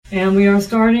And we are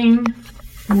starting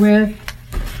with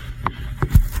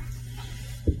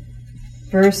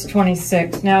verse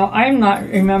 26. Now, I'm not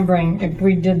remembering if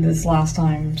we did this last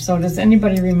time. So does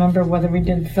anybody remember whether we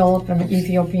did Philip and the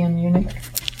Ethiopian eunuch?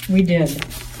 We did.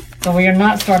 So we are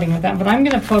not starting with that. But I'm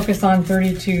going to focus on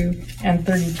 32 and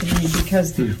 33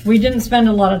 because we didn't spend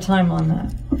a lot of time on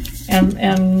that.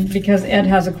 And because Ed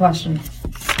has a question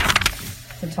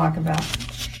to talk about.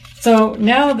 So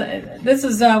now this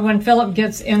is when Philip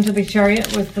gets into the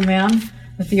chariot with the man,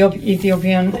 with the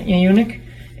Ethiopian eunuch.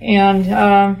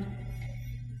 And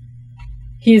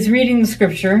he's reading the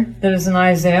scripture that is in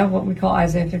Isaiah, what we call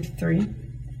Isaiah 53.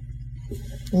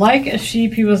 Like a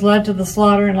sheep he was led to the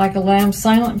slaughter, and like a lamb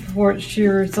silent before its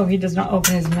shearer, so he does not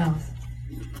open his mouth.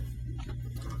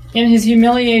 In his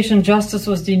humiliation, justice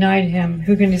was denied him.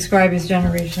 Who can describe his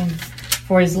generation?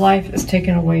 For his life is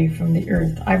taken away from the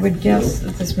earth. I would guess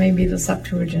that this may be the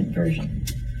Septuagint version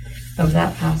of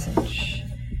that passage,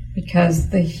 because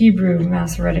the Hebrew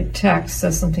Masoretic text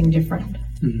says something different.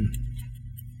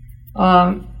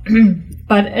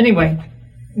 But anyway,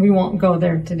 we won't go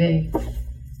there today.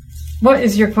 What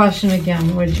is your question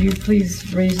again? Would you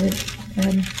please raise it,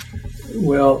 Ed?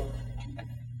 Well,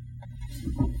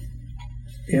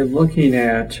 in looking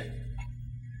at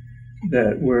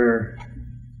that,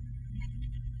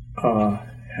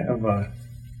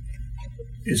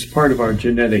 it's part of our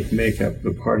genetic makeup.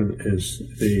 The part of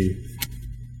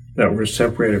that we're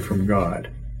separated from God,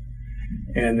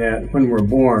 and that when we're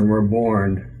born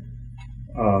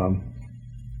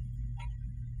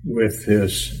with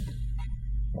this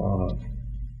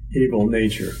evil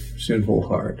nature, sinful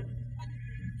heart.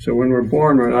 So when we're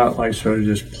born, we're not like sort of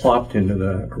just plopped into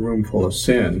a room full of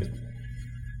sin.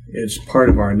 It's part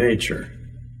of our nature.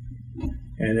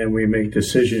 And then we make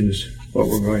decisions what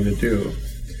we're going to do.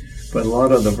 But a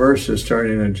lot of the verses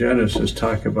starting in Genesis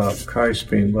talk about Christ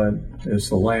being led as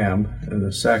the lamb and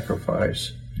the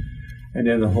sacrifice. And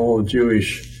in the whole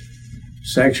Jewish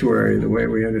sanctuary, the way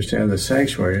we understand the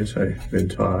sanctuary, as I've been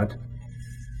taught,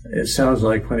 it sounds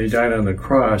like when he died on the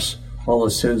cross, all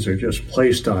the sins are just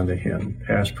placed onto him,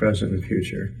 past, present, and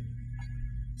future.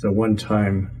 The one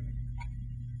time,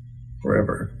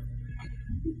 forever.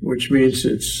 Which means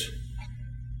it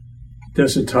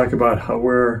doesn't talk about how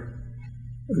we're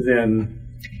then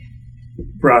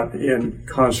brought in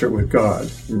concert with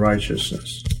God in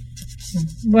righteousness.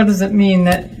 What does it mean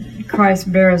that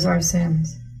Christ bears our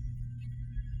sins?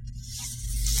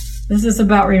 This is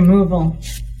about removal.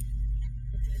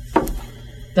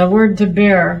 The word to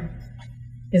bear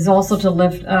is also to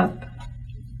lift up,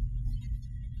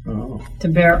 to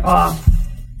bear off.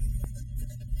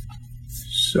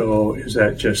 So is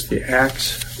that just the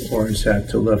acts, or is that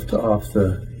to lift off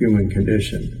the human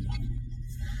condition?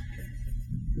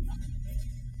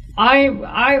 My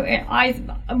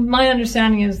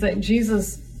understanding is that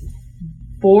Jesus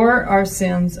bore our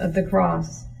sins at the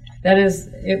cross. That is,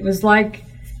 it was like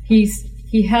he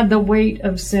had the weight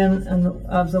of sin and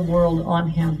of the world on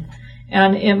him.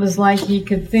 And it was like he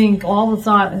could think all the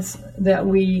thoughts that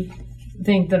we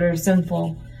think that are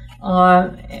sinful,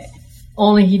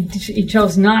 only he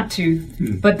chose not to,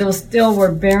 but those still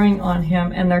were bearing on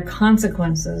him, and their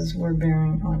consequences were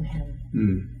bearing on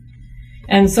him.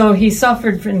 And so he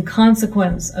suffered in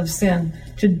consequence of sin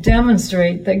to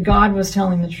demonstrate that God was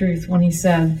telling the truth when he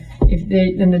said,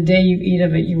 in the day you eat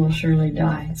of it, you will surely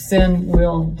die. Sin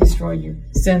will destroy you.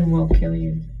 Sin will kill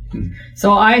you.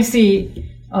 So I see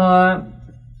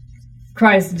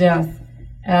Christ's death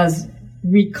as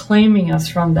reclaiming us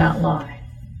from that lie.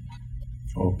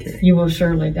 Okay. You will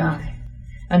surely die.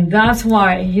 And that's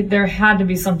why there had to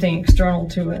be something external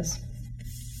to us.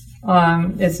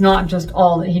 It's not just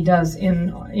all that he does in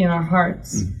our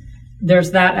hearts.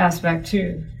 There's that aspect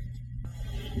too.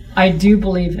 I do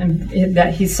believe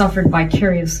that he suffered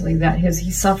vicariously. That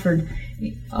he suffered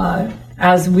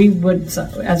as we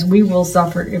will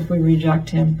suffer if we reject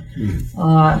him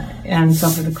and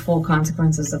suffer the full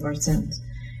consequences of our sins.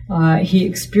 He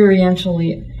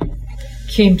experientially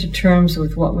came to terms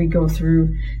with what we go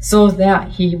through so that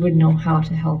he would know how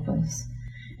to help us.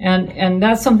 And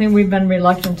that's something we've been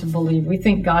reluctant to believe. We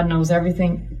think God knows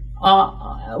everything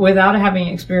without having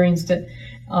experienced it,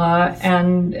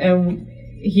 and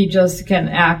he just can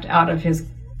act out of his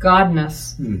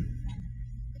godness.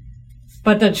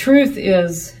 But the truth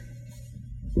is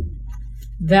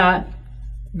that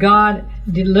God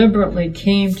deliberately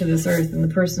came to this earth in the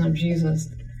person of Jesus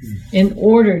in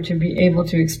order to be able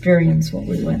to experience what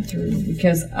we went through,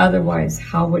 because otherwise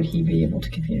how would he be able to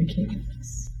communicate with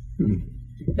us?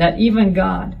 That even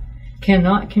God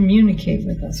cannot communicate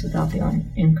with us without the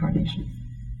incarnation.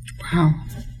 Wow.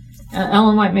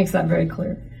 Ellen White makes that very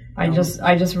clear. I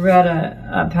just read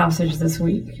a passage this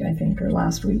week, I think, or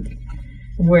last week,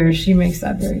 where she makes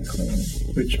that very clear.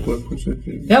 Which book was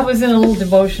it? That was in a little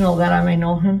devotional, That I May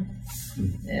Know Him.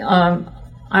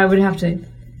 I would have to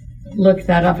look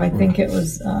that up. I think it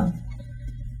was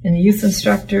in the Youth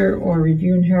Instructor or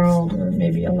Review and Herald, or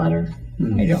maybe a letter.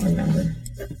 I don't remember.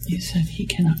 You said he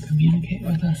cannot communicate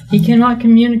with us. He cannot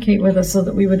communicate with us so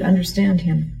that we would understand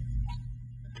him.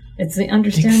 It's the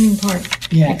understanding part,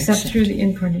 except through the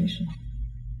incarnation.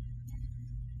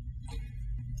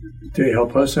 To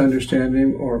help us understand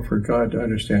him, or for God to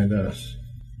understand us?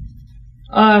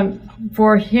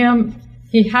 For him,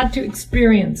 he had to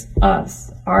experience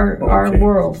us, our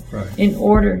world, right, in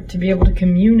order to be able to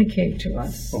communicate to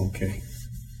us. Okay.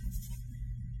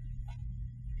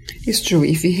 It's true.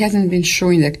 If he hadn't been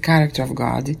showing the character of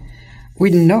God,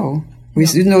 we didn't know. We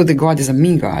didn't know that God is a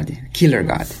mean God, killer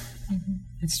God. Mm-hmm.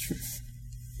 That's true.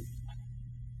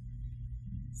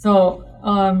 So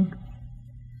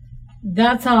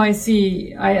that's how I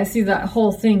see that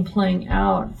whole thing playing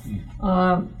out.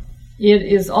 It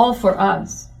is all for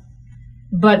us,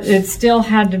 but it still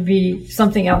had to be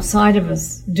something outside of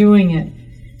us doing it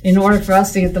in order for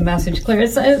us to get the message clear.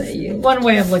 It's one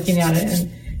way of looking at it,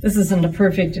 and this isn't a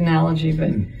perfect analogy, but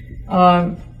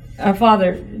a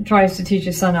father tries to teach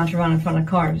his son not to run in front of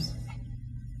cars.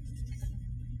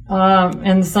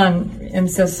 And the son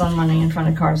insists on running in front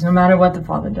of cars, no matter what the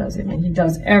father does. I mean, he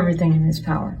does everything in his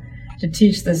power to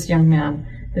teach this young man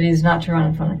that he is not to run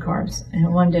in front of cars.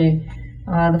 And one day,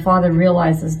 the father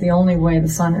realizes the only way the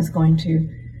son is going to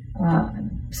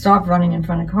stop running in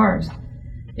front of cars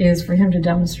is for him to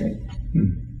demonstrate.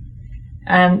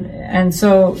 And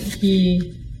so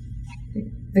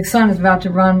the son is about to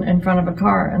run in front of a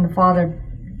car, and the father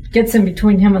gets in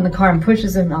between him and the car and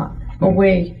pushes him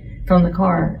away from the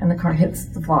car, and the car hits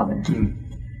the father.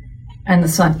 And the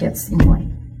son gets the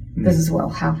warning. This is what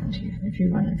will happen to you if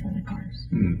you run in front of cars.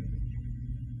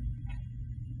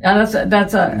 Now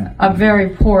that's a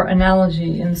very poor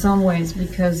analogy in some ways,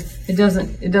 because it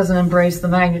doesn't embrace the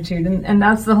magnitude, and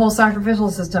that's the whole sacrificial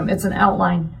system. It's an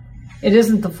outline. It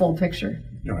isn't the full picture.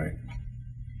 Right.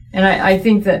 And I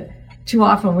think that too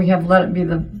often we have let it be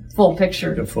the full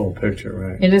picture. The full picture,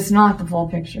 right. It is not the full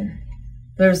picture.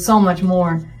 There's so much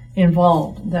more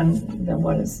involved than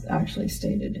what is actually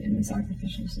stated in the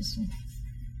sacrificial system.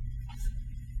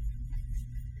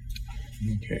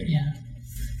 Okay. Yeah.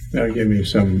 That'll give me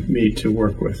some meat to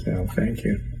work with now. Thank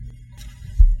you.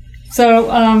 So,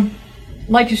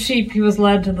 like a sheep, he was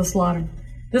led to the slaughter.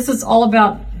 This is all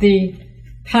about the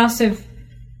passive,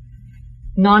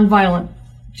 nonviolent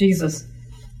Jesus,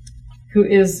 who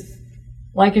is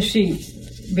like a sheep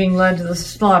being led to the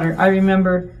slaughter. I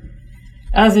remember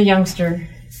as a youngster,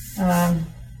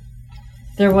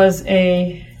 there was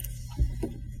I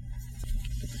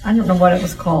don't know what it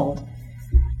was called.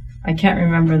 I can't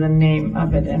remember the name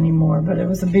of it anymore, but it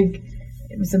was a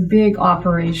big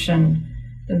operation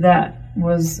that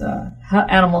was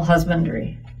animal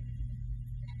husbandry.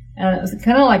 And it was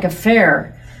kind of like a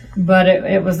fair, but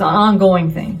it was an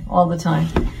ongoing thing all the time.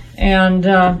 And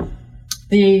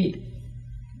the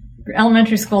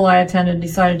elementary school I attended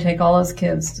decided to take all those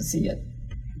kids to see it,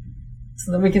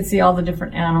 so that we could see all the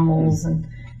different animals and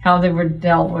how they were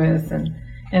dealt with. And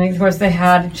of course they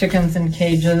had chickens in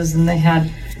cages, and they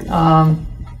had, I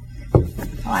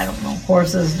don't know,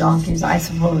 horses, donkeys, I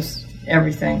suppose,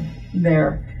 everything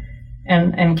there.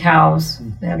 And cows.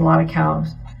 They had a lot of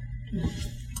cows.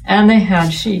 And they had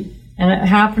sheep. And it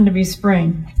happened to be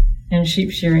spring and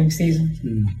sheep shearing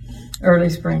season. Early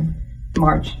spring,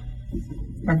 March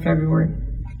or February.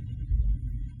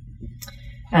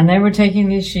 And they were taking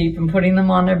these sheep and putting them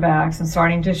on their backs and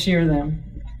starting to shear them.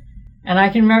 And I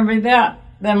can remember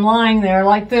them lying there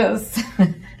like this.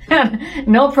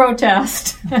 No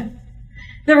protest.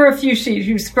 There were a few sheep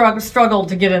who struggled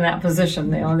to get in that position.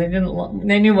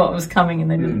 They knew what was coming and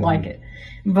they didn't like it.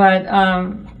 But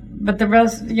the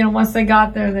rest, once they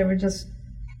got there, they were just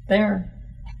there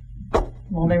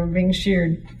while they were being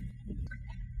sheared.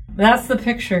 That's the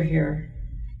picture here.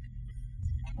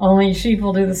 Only sheep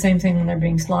will do the same thing when they're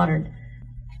being slaughtered.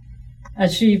 A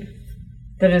sheep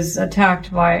that is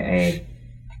attacked by a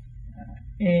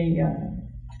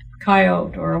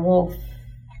coyote or a wolf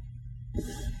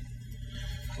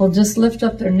will just lift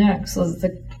up their neck so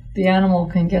that the animal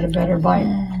can get a better bite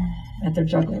at their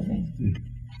jugular vein.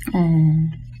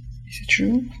 Is it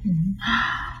true?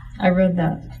 I read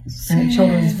that in a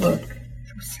children's book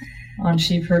on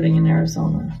sheep herding in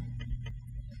Arizona.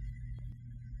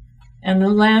 And the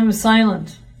lamb is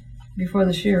silent before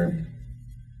the shearer,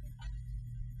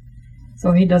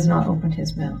 so he does not open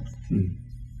his mouth.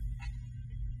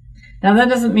 Now, that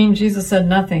doesn't mean Jesus said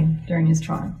nothing during his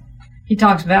trial. He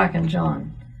talks back in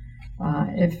John.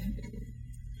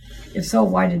 If so,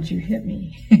 why did you hit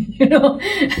me?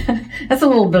 That's a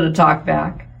little bit of talk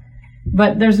back.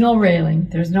 But there's no railing.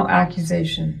 There's no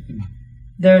accusation.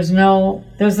 There's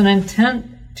an intent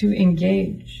to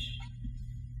engage.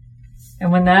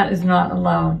 And when that is not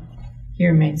allowed, he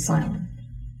remains silent.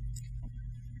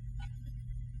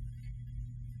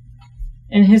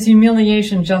 In his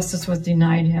humiliation, justice was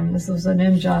denied him. This was an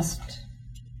unjust.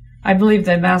 I believe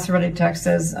the Masoretic text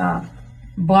says,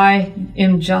 by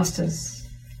injustice,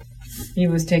 he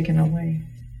was taken away.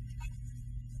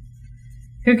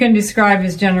 Who can describe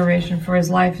his generation? For his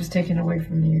life is taken away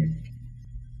from the earth.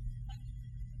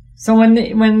 So when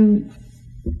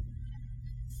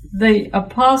the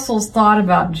apostles thought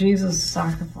about Jesus'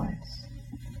 sacrifice,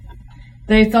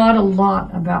 they thought a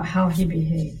lot about how he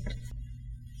behaved.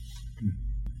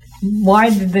 Why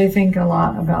did they think a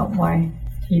lot about why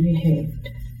he behaved?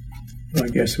 Well, I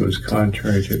guess it was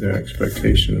contrary to their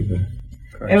expectation of the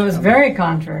Christ. It was very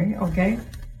contrary, okay.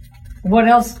 What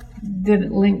else did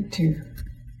it link to?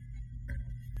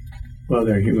 Well,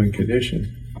 their human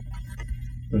condition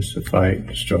was to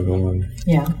fight, struggle, and...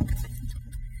 Yeah.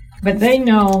 But they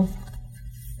know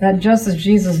that just as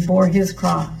Jesus bore his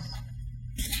cross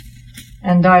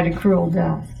and died a cruel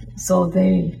death, so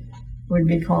they would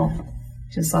be called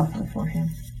to suffer for him.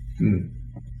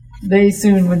 They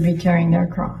soon would be carrying their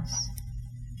cross.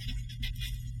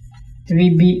 To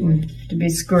be beaten, to be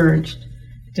scourged,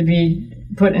 to be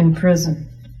put in prison,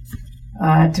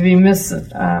 to be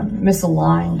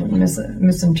misaligned,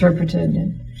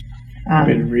 misinterpreted. I've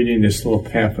been reading this little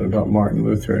pamphlet about Martin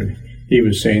Luther, and he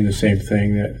was saying the same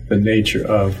thing, that the nature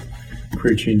of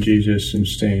preaching Jesus and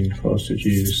staying close to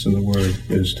Jesus and the Word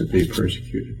is to be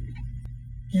persecuted.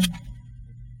 Yeah.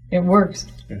 It works.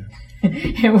 Yeah.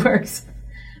 It works.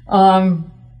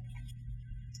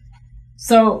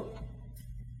 So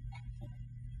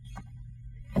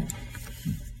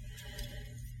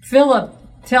Philip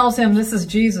tells him this is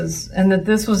Jesus, and that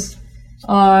this is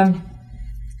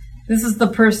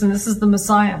the person, this is the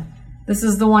Messiah, this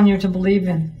is the one you're to believe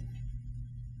in.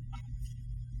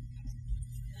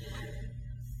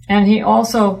 And he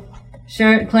also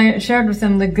shared with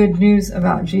him the good news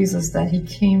about Jesus, that he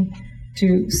came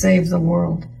to save the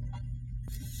world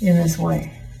in this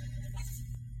way.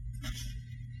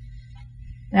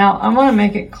 Now, I want to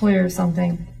make it clear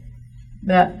something,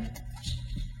 that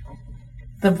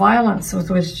the violence with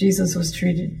which Jesus was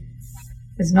treated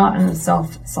is not in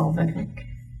itself salvific.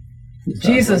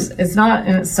 Jesus is not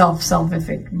in itself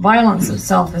salvific. Violence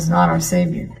itself is not our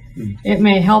Savior. It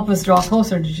may help us draw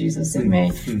closer to Jesus. It may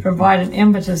provide an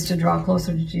impetus to draw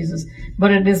closer to Jesus,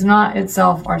 but it is not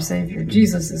itself our Savior.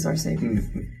 Jesus is our Savior.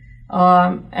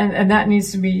 And that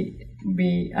needs to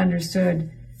be understood.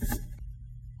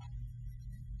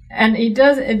 And it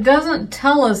doesn't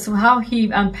tell us how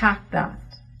he unpacked that.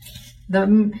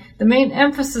 The main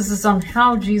emphasis is on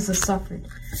how Jesus suffered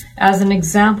as an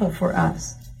example for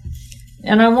us.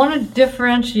 And I want to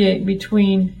differentiate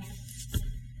between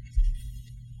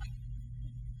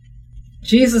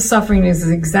Jesus suffering as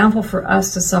an example for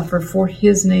us to suffer for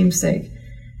his name's sake.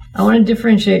 I want to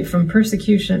differentiate from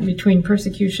between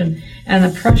persecution and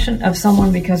oppression of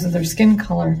someone because of their skin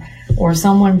color, or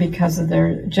someone because of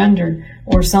their gender,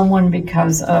 or someone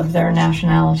because of their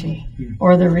nationality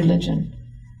or their religion.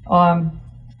 To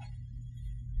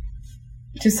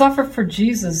suffer for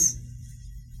Jesus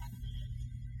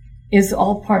is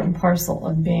all part and parcel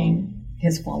of being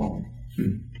his follower.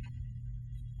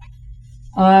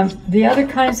 The other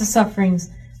kinds of sufferings,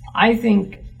 I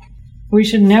think we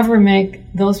should never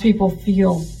make those people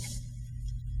feel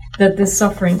that this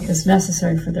suffering is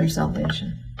necessary for their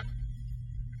salvation.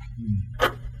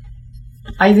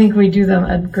 I think we do them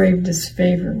a grave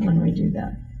disfavor when we do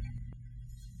that.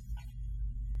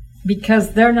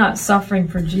 Because they're not suffering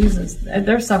for Jesus.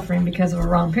 They're suffering because of a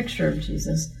wrong picture of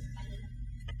Jesus.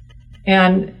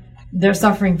 And they're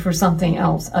suffering for something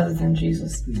else other than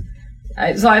Jesus.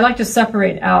 So I like to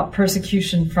separate out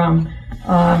persecution from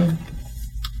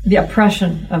the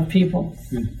oppression of people.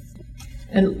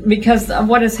 And because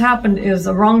what has happened is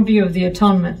a wrong view of the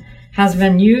atonement has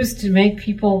been used to make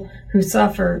people who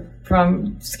suffer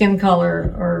from skin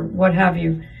color or what have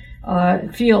you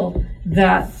feel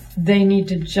that they need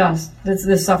to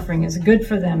this suffering is good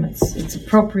for them, it's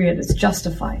appropriate, it's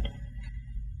justified,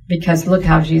 because look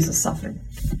how Jesus suffered.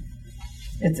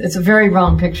 It's a very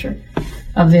wrong picture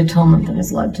of the atonement that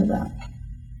has led to that.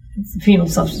 It's the penal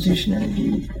substitutionary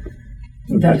view.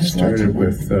 That started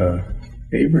with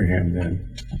Abraham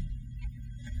then,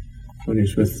 when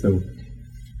he's with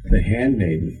the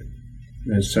handmaiden.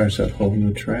 And it starts that whole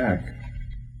new track.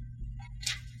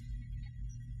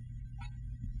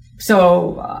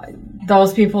 So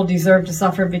those people deserve to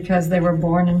suffer because they were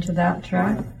born into that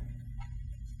track?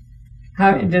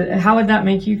 How would that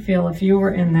make you feel if you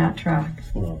were in that track?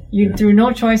 Well, Through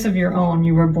no choice of your own,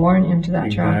 you were born into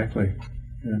that track. Exactly.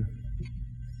 Yeah.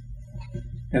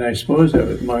 And I suppose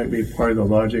that might be part of the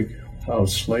logic how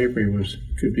slavery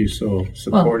could be so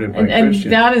supported by Christians.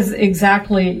 And that is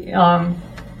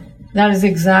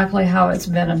exactly how it's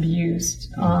been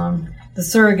abused. The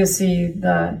surrogacy,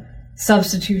 the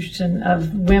substitution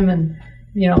of women,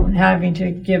 having to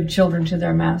give children to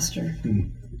their master,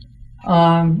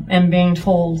 and being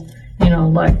told,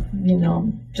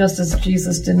 just as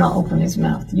Jesus did not open his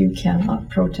mouth, you cannot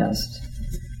protest.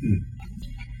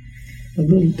 A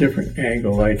little different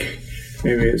angle, like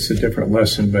maybe it's a different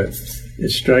lesson, but it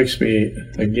strikes me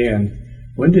again.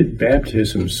 When did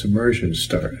baptism submersion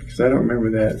start? Because I don't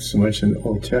remember that so much in the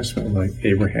Old Testament, like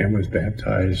Abraham was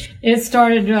baptized. It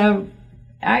started.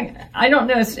 I don't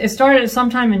know. It started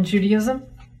sometime in Judaism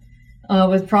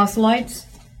with proselytes,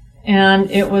 and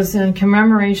it was in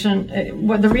commemoration.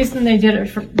 The reason they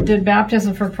did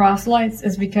baptism for proselytes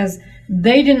is because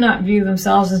they did not view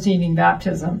themselves as needing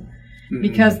baptism,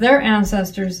 because their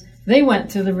ancestors, they went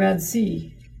to the Red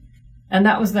Sea, and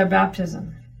that was their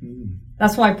baptism.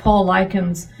 That's why Paul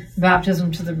likens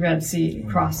baptism to the Red Sea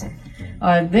crossing.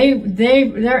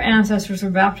 Their ancestors were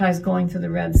baptized going through the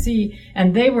Red Sea,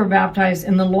 and they were baptized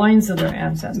in the loins of their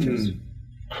ancestors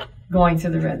going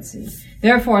through the Red Sea.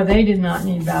 Therefore, they did not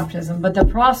need baptism. But the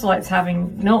proselytes,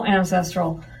 having no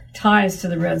ancestral ties to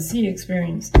the Red Sea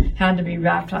experience, had to be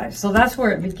baptized. So that's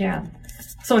where it began.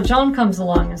 So John comes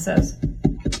along and says,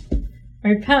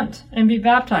 repent and be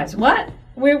baptized. What?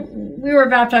 We were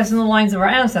baptized in the lines of our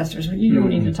ancestors. You don't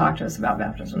need to talk to us about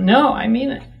baptism. No, I mean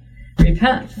it.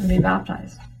 Repent and be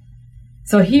baptized.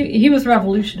 So he was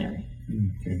revolutionary.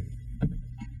 Okay.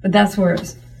 But that's where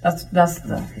that's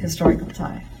the historical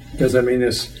tie. Because I mean,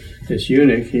 this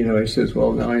eunuch, he says,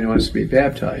 well, now he wants to be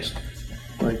baptized.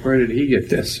 Like, where did he get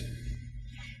this?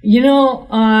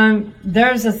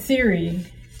 There's a theory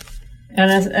and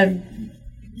a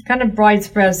kind of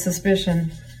widespread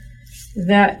suspicion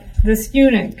that this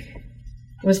eunuch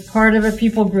was part of a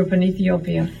people group in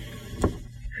Ethiopia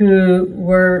who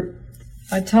were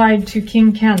tied to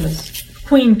Queen Candace,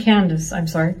 who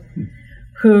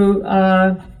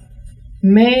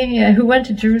went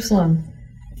to Jerusalem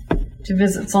to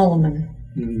visit Solomon,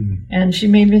 and she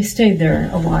maybe stayed there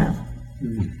a while,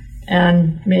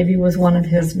 and maybe was one of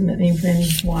his many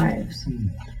wives,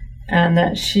 and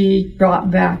that she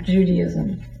brought back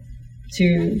Judaism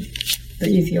to the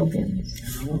Ethiopians.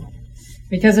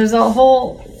 Because there's a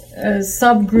whole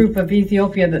subgroup of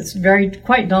Ethiopia that's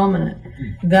quite dominant,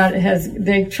 that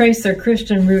they trace their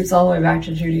Christian roots all the way back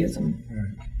to Judaism.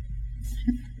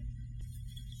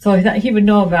 So he would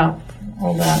know about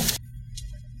all that.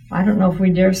 I don't know if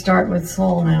we dare start with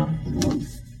Saul now.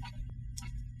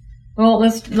 Well,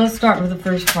 let's start with the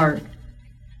first part.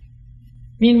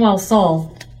 Meanwhile,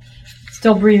 Saul,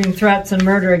 still breathing threats and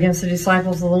murder against the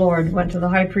disciples of the Lord, went to the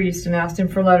high priest and asked him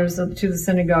for letters to the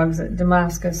synagogues at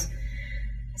Damascus,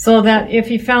 so that if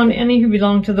he found any who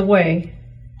belonged to the way,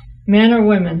 men or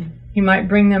women, he might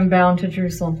bring them bound to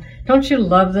Jerusalem. Don't you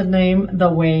love the name, The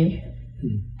Way?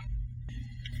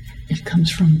 It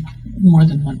comes from more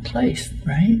than one place,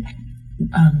 right?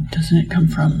 Doesn't it come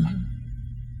from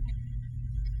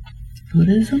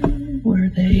Buddhism, where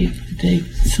they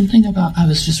something about, I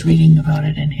was just reading about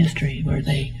it in history, where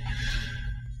they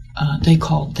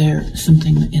called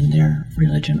something in their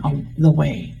religion the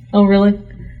way. Oh, really?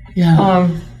 Yeah.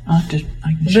 I can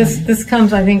show you. This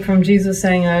comes, I think, from Jesus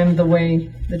saying, "I am the way,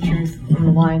 the truth, and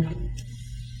the life."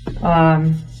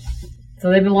 So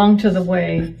they belong to the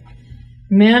way.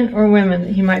 Men or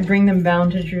women, he might bring them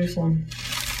bound to Jerusalem.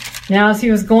 Now as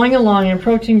he was going along and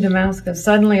approaching Damascus,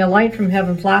 suddenly a light from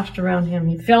heaven flashed around him.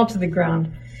 He fell to the ground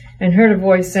and heard a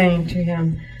voice saying to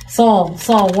him, "Saul,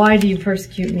 Saul, why do you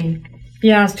persecute me?"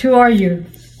 He asked, "Who are you?"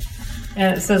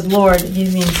 And it says, "Lord," he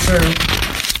means sir.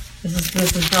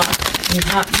 This is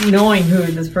not knowing who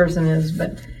this person is,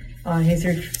 but he's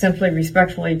simply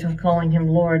respectfully calling him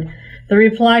Lord. The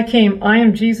reply came, "I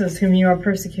am Jesus whom you are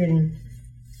persecuting.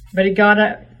 But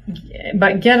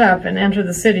get up and enter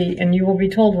the city, and you will be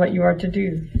told what you are to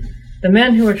do." The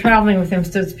men who were traveling with him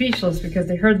stood speechless because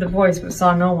they heard the voice but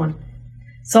saw no one.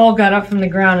 Saul got up from the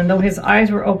ground, and though his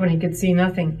eyes were open, he could see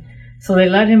nothing. So they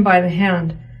led him by the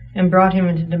hand and brought him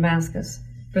into Damascus.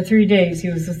 For 3 days he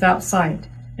was without sight,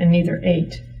 and neither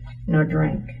ate nor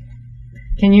drank.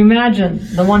 Can you imagine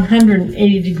the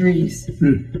 180 degrees?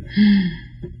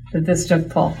 that this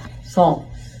took Saul.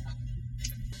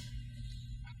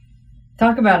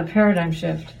 Talk about a paradigm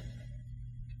shift.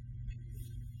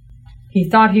 He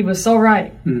thought he was so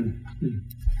right. Mm-hmm.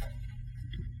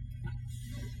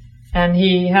 And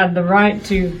he had the right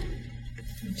to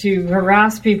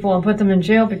harass people and put them in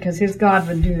jail because his God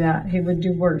would do that. He would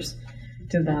do worse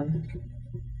to them.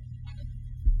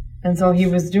 And so he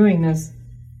was doing this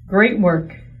great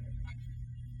work.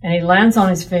 And he lands on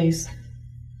his face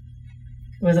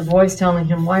with a voice telling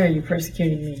him, "Why are you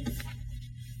persecuting me?"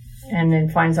 And then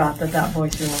finds out that that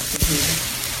voice belongs to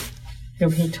Jesus,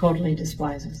 whom he totally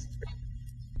despises.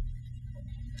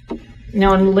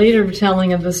 Now, in a later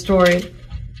telling of the story,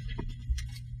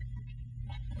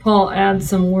 Paul adds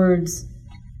some words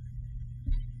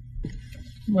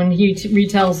when he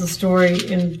retells the story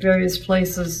in various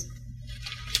places.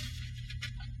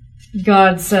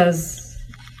 God says,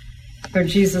 or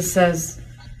Jesus says,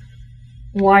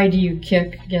 "Why do you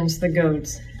kick against the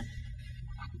goads?"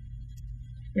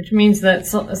 Which means that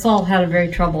Saul had a very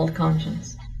troubled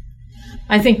conscience.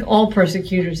 I think all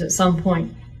persecutors at some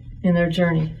point in their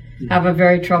journey have a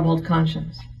very troubled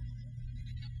conscience.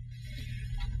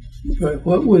 But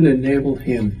what would enable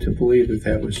him to believe that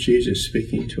that was Jesus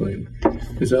speaking to him?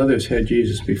 Because others had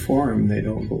Jesus before him, they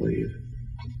don't believe.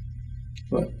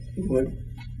 But what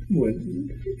would,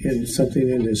 in something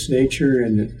in his nature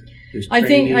and his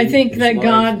training, I think that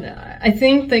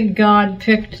life? God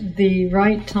picked the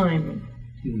right time.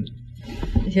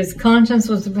 His conscience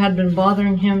had been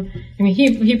bothering him. I mean,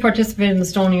 he participated in the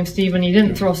stoning of Stephen. He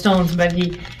didn't throw stones, but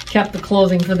he kept the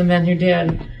clothing for the men who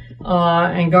did,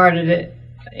 and guarded it.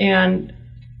 And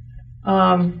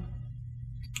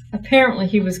apparently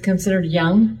he was considered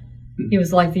young. He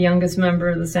was like the youngest member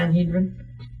of the Sanhedrin.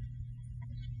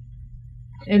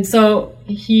 And so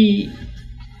he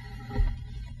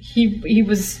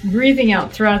was breathing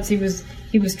out threats. He was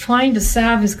trying to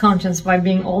salve his conscience by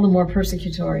being all the more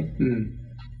persecutory.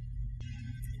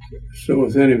 So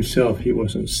within himself, he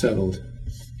wasn't settled.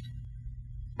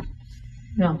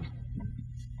 No.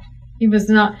 He was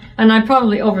not, and I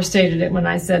probably overstated it when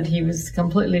I said he was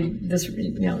completely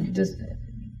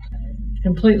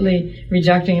completely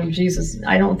rejecting of Jesus.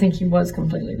 I don't think he was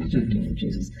completely rejecting of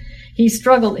Jesus. He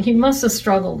struggled. He must have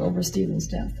struggled over Stephen's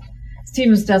death.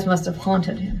 Stephen's death must have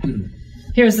haunted him.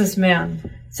 Here's this man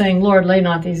saying, "Lord, do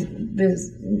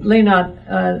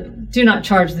not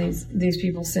charge these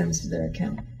people's sins to their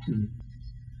account."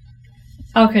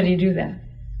 How could he do that?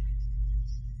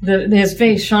 His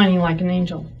face shining like an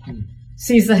angel.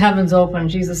 Sees the heavens open,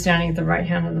 Jesus standing at the right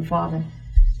hand of the Father.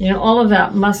 All of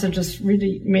that must have just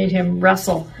really made him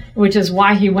wrestle, which is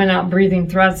why he went out breathing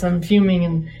threats and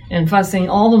fuming and fussing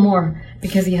all the more,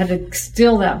 because he had to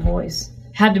still that voice.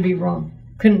 Had to be wrong.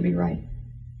 Couldn't be right.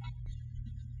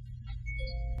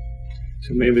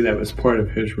 So maybe that was part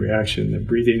of his reaction, the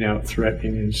breathing out,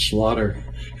 threatening, and slaughter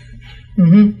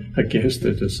against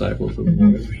the disciples of the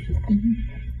Lord.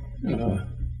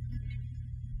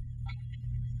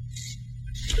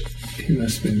 He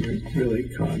must have been really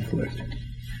conflict.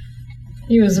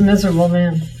 He was a miserable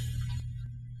man.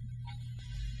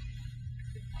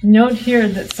 Note here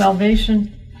that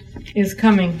salvation is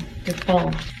coming to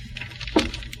Paul.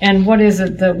 And what is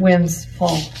it that wins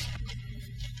Paul?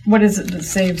 What is it that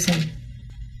saves him?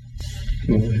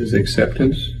 Well, his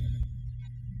acceptance.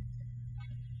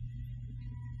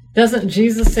 Doesn't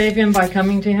Jesus save him by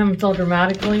coming to him so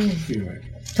dramatically? You're right.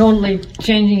 Totally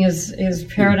changing his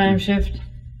paradigm shift?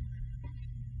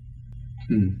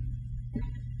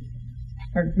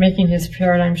 Or making his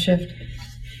paradigm shift?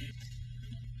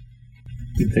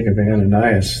 You think of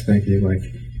Ananias thinking, like,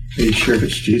 are you sure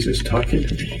it's Jesus talking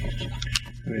to me?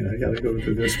 I mean, I got to go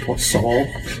to this Saul.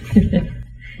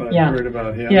 I've heard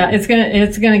about him. Yeah, it's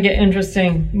gonna get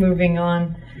interesting moving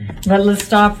on. But let's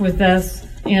stop with this,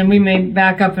 and we may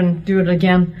back up and do it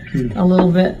again a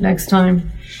little bit next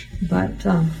time. But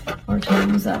our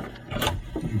time is up.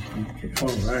 All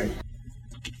right.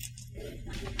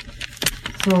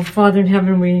 So, Father in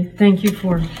heaven, we thank you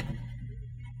for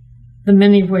the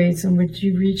many ways in which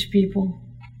you reach people.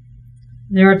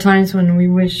 There are times when we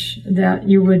wish that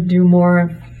you would do more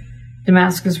of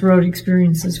Damascus Road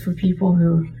experiences for people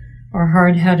who are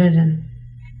hard-headed and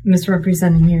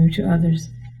misrepresenting you to others.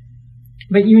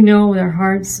 But you know their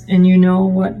hearts, and you know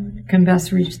what can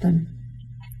best reach them.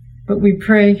 But we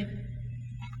pray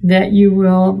that you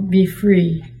will be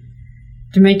free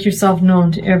to make yourself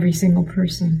known to every single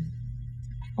person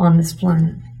on this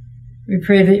planet. We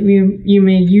pray that you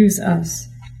may use us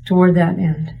toward that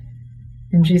end.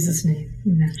 In Jesus' name,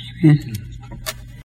 amen.